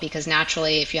well, because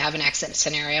naturally, if you have an exit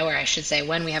scenario, or I should say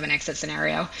when we have an exit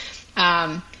scenario,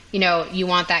 you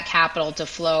want that capital to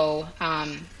flow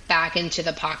back into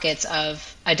the pockets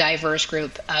of a diverse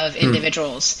group of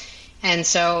individuals. And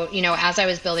so, as I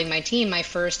was building my team, my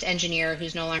first engineer,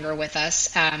 who's no longer with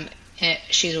us,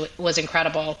 she was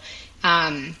incredible.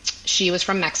 She was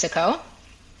from Mexico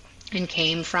and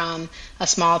came from a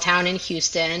small town in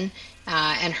Houston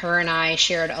And her and I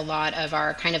shared a lot of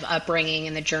our kind of upbringing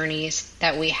and the journeys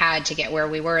that we had to get where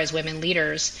we were as women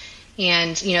leaders.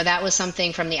 And, that was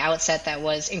something from the outset that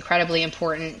was incredibly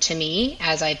important to me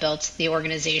as I built the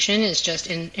organization, is just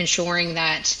ensuring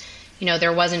that,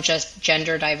 there wasn't just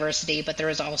gender diversity, but there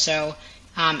was also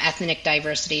ethnic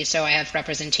diversity. So I have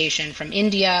representation from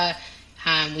India.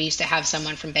 We used to have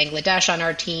someone from Bangladesh on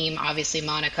our team, obviously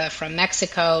Monica from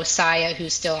Mexico. Saya,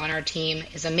 who's still on our team,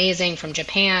 is amazing, from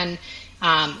Japan.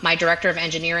 My director of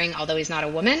engineering, although he's not a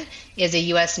woman, is a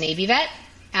U.S. Navy vet.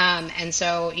 And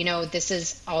so, this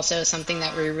is also something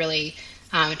that we really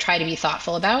try to be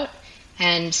thoughtful about.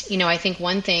 And, I think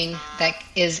one thing that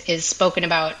is spoken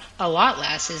about a lot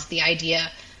less is the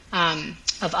idea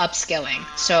of upskilling.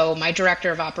 So my director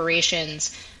of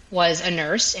operations was a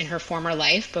nurse in her former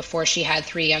life before she had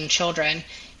 3 young children.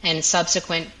 And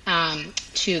subsequent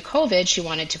to COVID, she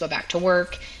wanted to go back to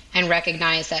work and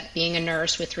recognized that being a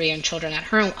nurse with 3 young children at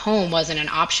her home wasn't an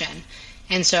option.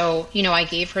 And so, I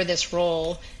gave her this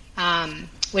role,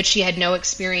 which she had no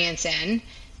experience in,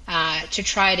 to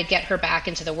try to get her back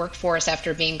into the workforce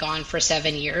after being gone for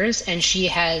 7 years. And she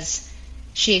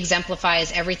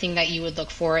exemplifies everything that you would look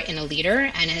for in a leader,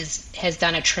 and has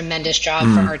done a tremendous job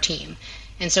for our team.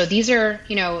 And so these are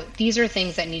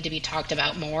things that need to be talked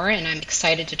about more, and I'm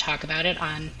excited to talk about it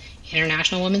on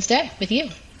International Women's Day with you.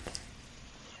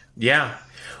 Yeah.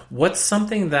 What's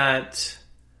something that,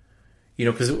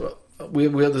 because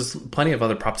there's plenty of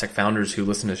other prop tech founders who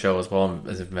listen to the show as well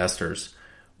as investors.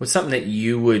 What's something that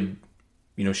you would,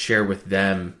 share with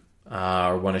them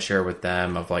or want to share with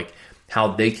them of like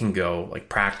how they can go, like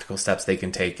practical steps they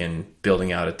can take in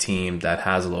building out a team that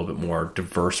has a little bit more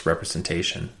diverse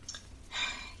representation?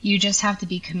 You just have to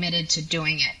be committed to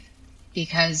doing it,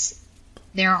 because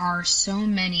there are so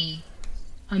many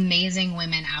amazing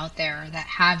women out there that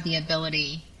have the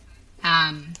ability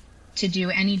to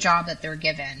do any job that they're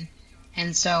given.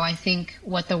 And so I think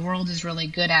what the world is really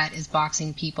good at is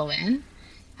boxing people in.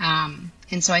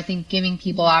 And so I think giving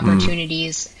people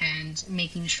opportunities and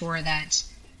making sure that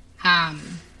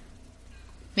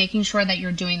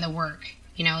you're doing the work,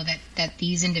 that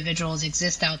these individuals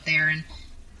exist out there. And,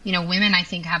 women, I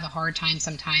think, have a hard time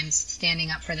sometimes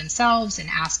standing up for themselves and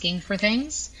asking for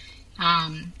things,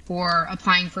 or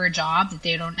applying for a job that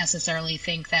they don't necessarily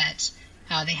think that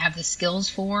they have the skills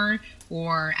for,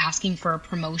 or asking for a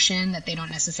promotion that they don't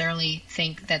necessarily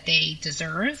think that they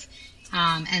deserve.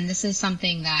 And this is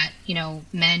something that,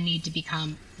 men need to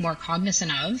become more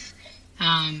cognizant of,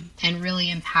 and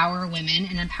really empower women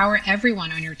and empower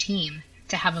everyone on your team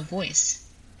to have a voice.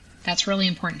 That's really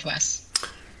important to us.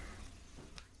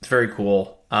 It's very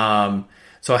cool.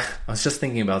 So I was just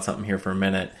thinking about something here for a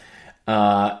minute,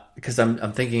 because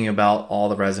I'm thinking about all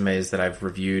the resumes that I've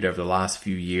reviewed over the last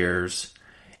few years,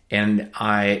 and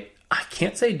I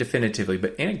can't say definitively,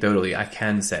 but anecdotally I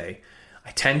can say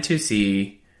I tend to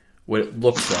see what it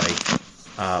looks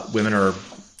like. Women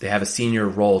they have a senior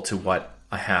role to what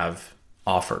I have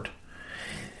offered.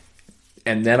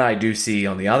 And then I do see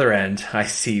on the other end, I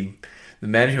see the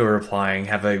men who are applying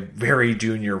have a very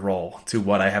junior role to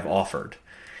what I have offered.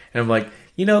 And I'm like,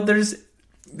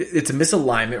 it's a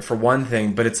misalignment for one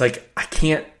thing, but it's like, I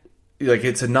can't, like,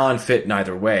 it's a non-fit in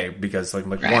either way, because like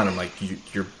right. One, I'm like,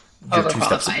 you're 2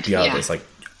 steps beyond this. Like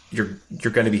you're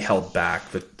going to be held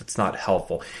back. That's not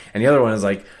helpful. And the other one is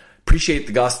like, appreciate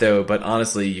the gusto, but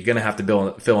honestly, you're going to have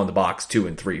to fill in the box 2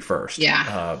 and 3 first,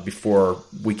 before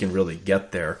we can really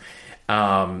get there.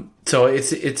 So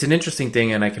it's an interesting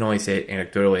thing, and I can only say it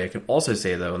anecdotally. I can also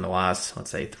say, though, in the last, let's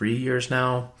say, 3 years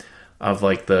now, of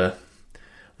like the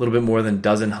little bit more than a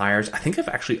dozen hires, I think I've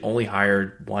actually only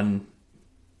hired 1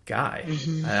 guy.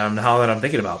 Now that I'm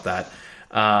thinking about that,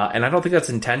 and I don't think that's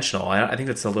intentional. I think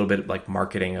that's a little bit like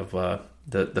marketing of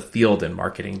the field and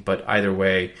marketing. But either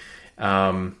way,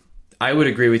 I would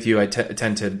agree with you. I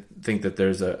tend to think that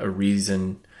there's a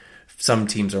reason some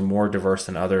teams are more diverse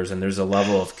than others, and there's a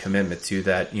level of commitment to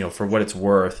that. For what it's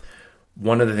worth,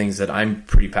 one of the things that I'm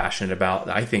pretty passionate about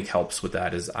that I think helps with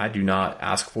that is I do not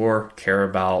care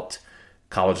about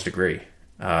college degree.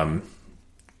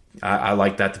 I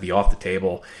like that to be off the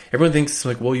table. Everyone thinks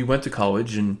like, well, you went to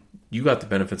college and you got the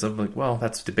benefits of it. Like, well,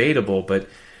 that's debatable, but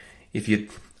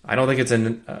I don't think it's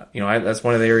that's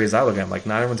one of the areas I look at. I'm like,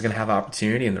 not everyone's going to have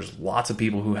opportunity, and there's lots of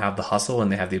people who have the hustle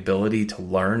and they have the ability to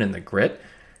learn and the grit.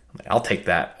 I'll take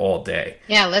that all day.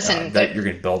 Yeah, listen. That you're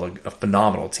going to build a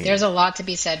phenomenal team. There's a lot to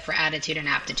be said for attitude and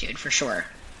aptitude, for sure.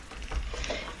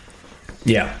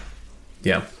 Yeah.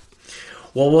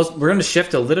 Well, we're going to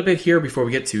shift a little bit here before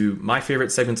we get to my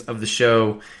favorite segments of the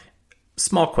show.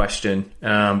 Small question,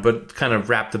 but kind of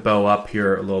wrap the bow up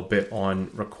here a little bit on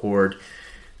Raccord.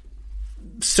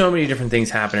 so many different things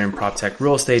happening in prop tech.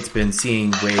 Real estate's been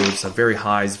seeing waves of very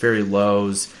highs, very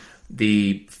lows.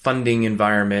 The funding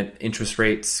environment, interest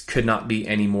rates could not be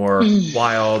any more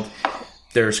wild.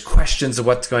 There's questions of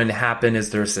what's going to happen. Is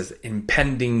there's this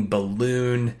impending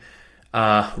balloon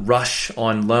rush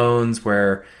on loans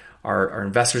where are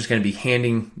investors going to be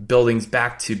handing buildings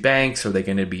back to banks? Are they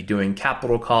going to be doing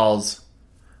capital calls?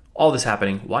 All this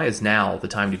happening. Why is now the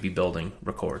time to be building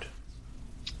Raccord?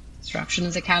 Disruption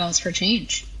is a catalyst for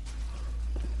change,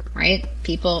 right?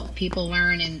 People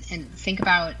learn and think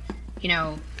about,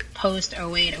 post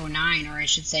 08, 09, or I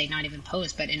should say not even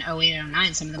post, but in 08 and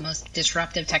 09, some of the most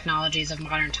disruptive technologies of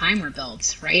modern time were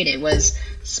built, right? It was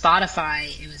Spotify,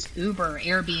 it was Uber,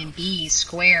 Airbnb,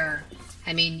 Square.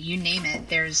 I mean, you name it.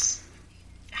 There's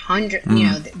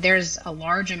there's a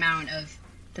large amount of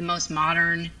the most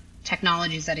modern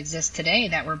technologies that exist today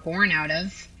that were born out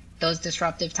of those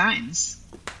disruptive times.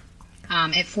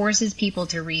 It forces people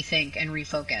to rethink and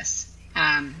refocus.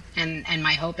 And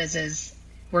my hope is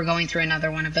we're going through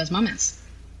another one of those moments.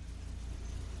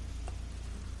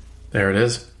 There it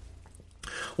is.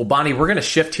 Well, Bonnie, we're going to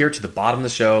shift here to the bottom of the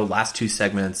show, last two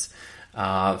segments.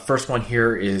 First one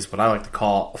here is what I like to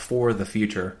call For the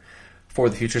Future. For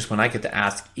the Future is when I get to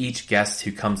ask each guest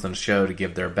who comes on the show to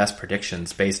give their best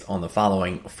predictions based on the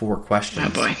following 4 questions.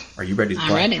 Oh boy. Are you ready to play?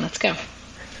 I'm ready. Let's go.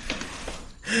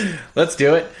 Let's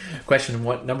do it. Question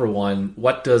number 1.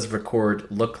 What does Raccord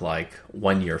look like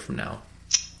 1 year from now?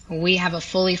 We have a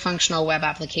fully functional web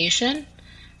application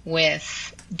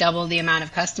with double the amount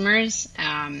of customers,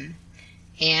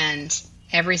 and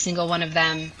every single one of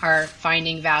them are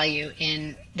finding value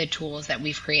in the tools that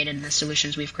we've created and the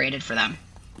solutions we've created for them.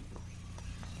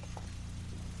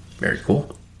 Very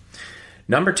cool.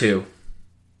 Number 2,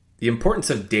 the importance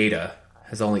of data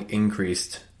has only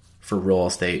increased for real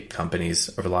estate companies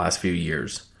over the last few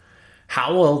years.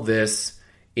 How will this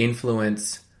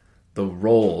influence the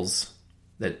roles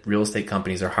that real estate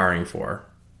companies are hiring for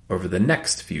over the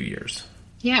next few years?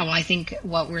 Yeah, well, I think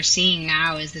what we're seeing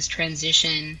now is this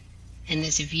transition and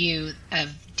this view of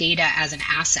data as an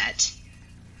asset.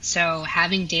 So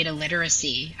having data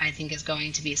literacy, I think, is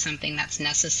going to be something that's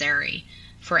necessary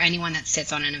for anyone that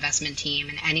sits on an investment team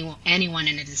and anyone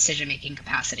in a decision-making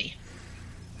capacity.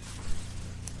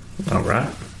 All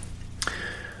right.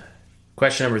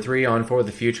 Question number 3 on For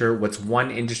the Future. What's one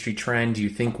industry trend you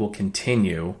think will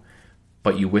continue,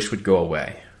 but you wish would go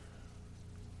away?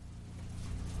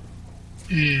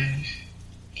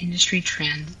 Industry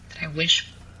trend that I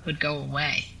wish would go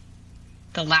away.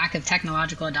 The lack of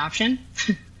technological adoption.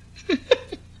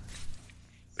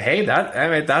 Hey,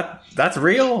 that's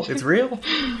real. It's real.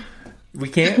 We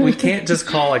can't just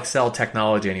call Excel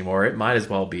technology anymore. It might as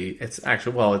well be. It's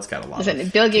actually, well, it's got a lot. Listen,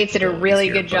 Bill Gates did a really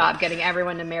good job getting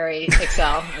everyone to marry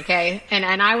Excel. Okay,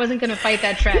 and I wasn't going to fight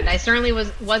that trend. I certainly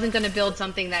wasn't going to build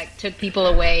something that took people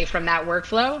away from that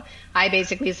workflow. I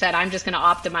basically said I'm just going to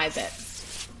optimize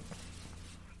it.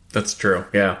 That's true.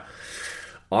 Yeah.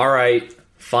 All right.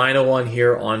 Final one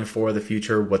here on For the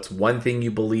Future. What's one thing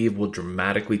you believe will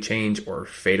dramatically change or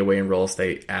fade away in real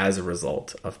estate as a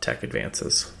result of tech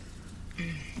advances?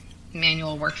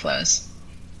 Manual workflows.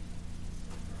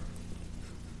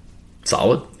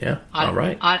 Solid. Yeah. All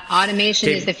right. Automation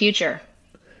is the future.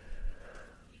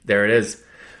 There it is.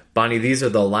 Bonnie, these are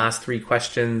the last 3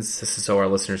 questions. This is so our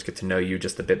listeners get to know you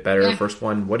just a bit better. Yeah. First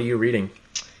one, what are you reading?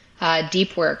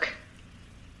 Deep Work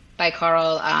by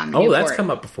Carl Oh, Newport. That's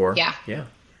come up before. Yeah.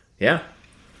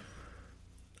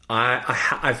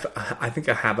 I think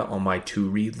I have it on my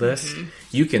to-read list. Mm-hmm.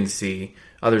 You can see,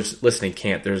 others listening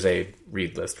can't, there's a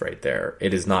read list right there.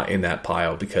 It is not in that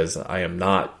pile because I am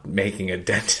not making a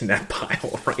dent in that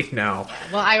pile right now.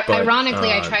 Well,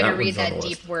 ironically, I try to read that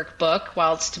Deep Work book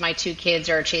whilst my 2 kids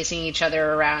are chasing each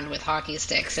other around with hockey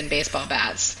sticks and baseball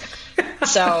bats.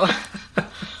 So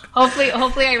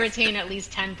hopefully I retain at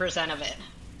least 10% of it.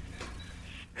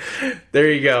 There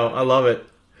you go. I love it.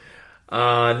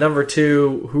 Number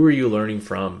 2, who are you learning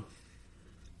from?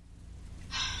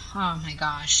 Oh my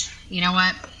gosh. You know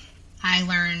what? I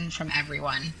learn from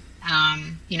everyone.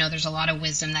 There's a lot of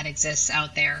wisdom that exists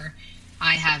out there.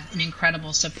 I have an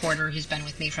incredible supporter who's been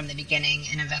with me from the beginning,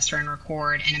 an investor in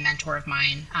Raccord and a mentor of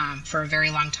mine for a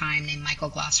very long time named Michael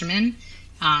Glosserman.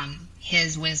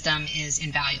 His wisdom is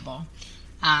invaluable.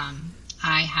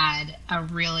 I had a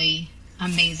really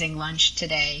amazing lunch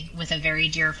today with a very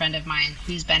dear friend of mine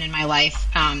who's been in my life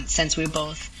since we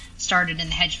both started in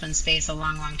the hedge fund space a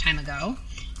long, long time ago,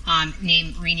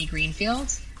 named Renee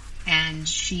Greenfield. And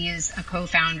she is a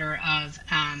co-founder of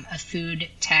a food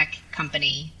tech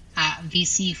company,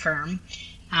 VC firm.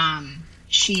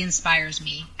 She inspires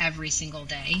me every single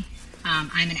day.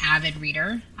 I'm an avid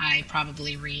reader. I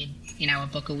probably read, a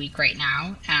book a week right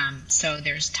now. So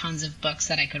there's tons of books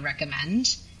that I could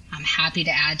recommend. I'm happy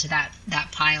to add to that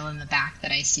pile in the back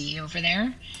that I see over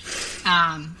there.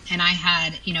 And I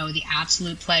had, the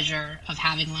absolute pleasure of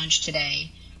having lunch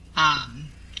today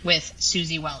with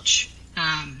Susie Welch.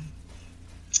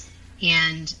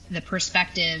 And the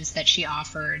perspectives that she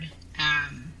offered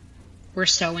were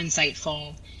so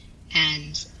insightful.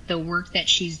 And the work that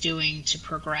she's doing to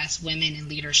progress women in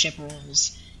leadership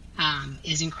roles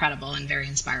is incredible and very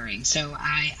inspiring. So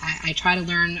I try to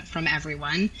learn from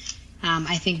everyone.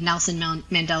 I think Nelson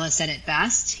Mandela said it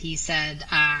best. He said,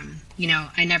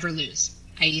 I never lose.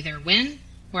 I either win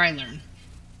or I learn.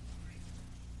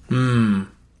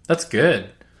 That's good.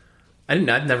 I've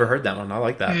never heard that one. I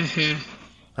like that. Mm-hmm.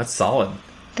 That's solid.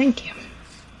 Thank you.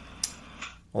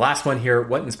 Last one here.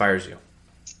 What inspires you?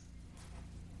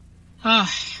 Oh,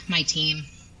 my team.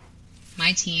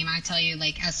 I tell you,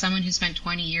 as someone who spent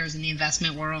 20 years in the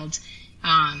investment world,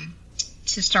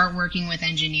 to start working with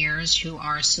engineers who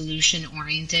are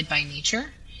solution-oriented by nature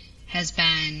has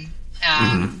been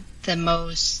the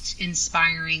most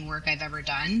inspiring work I've ever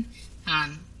done.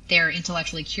 They're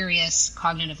intellectually curious,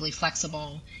 cognitively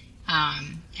flexible,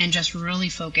 and just really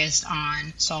focused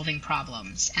on solving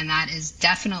problems. And that is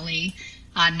definitely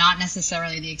not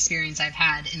necessarily the experience I've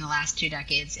had in the last 2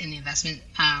 decades in the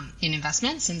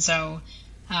investments. And so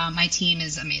my team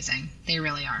is amazing. They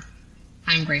really are.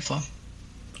 I'm grateful.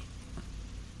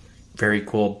 Very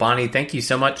cool. Bonnie, thank you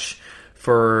so much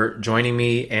for joining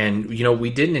me. And, we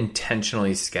didn't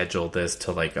intentionally schedule this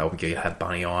to we have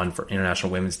Bonnie on for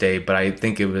International Women's Day, but I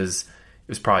think it was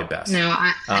probably best. No,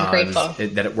 I'm grateful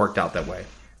that it worked out that way.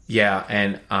 Yeah.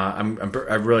 And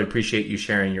I really appreciate you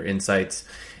sharing your insights.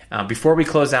 Before we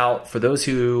close out, for those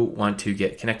who want to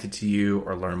get connected to you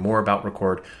or learn more about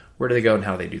Raccord, where do they go and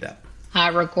how do they do that?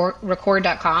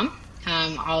 Raccord.com.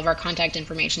 All of our contact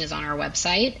information is on our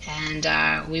website, and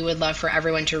we would love for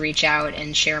everyone to reach out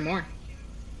and share more.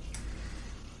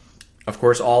 Of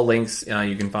course, all links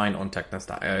you can find on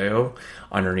technest.io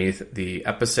underneath the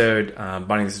episode.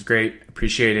 Bonnie, this is great.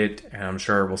 Appreciate it, and I'm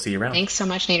sure we'll see you around. Thanks so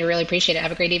much, Nate. I really appreciate it.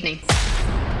 Have a great evening.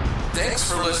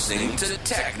 Thanks for listening to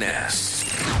TechNest,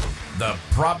 the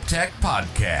PropTech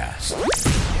podcast.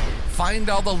 Find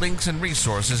all the links and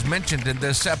resources mentioned in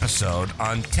this episode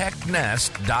on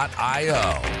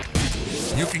technest.io.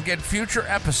 You can get future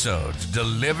episodes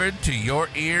delivered to your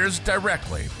ears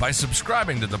directly by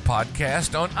subscribing to the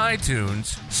podcast on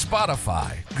iTunes,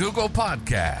 Spotify, Google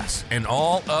Podcasts, and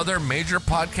all other major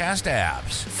podcast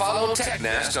apps. Follow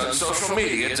TechNest on social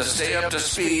media to stay up to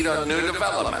speed on new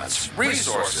developments,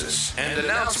 resources, and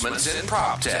announcements in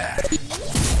PropTech.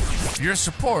 Your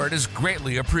support is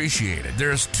greatly appreciated.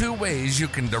 There's 2 ways you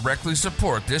can directly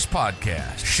support this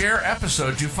podcast. Share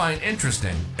episodes you find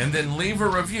interesting, and then leave a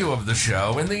review of the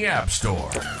show in the App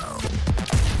Store.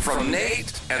 From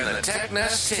Nate and the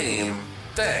TechNest team,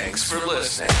 thanks for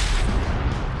listening.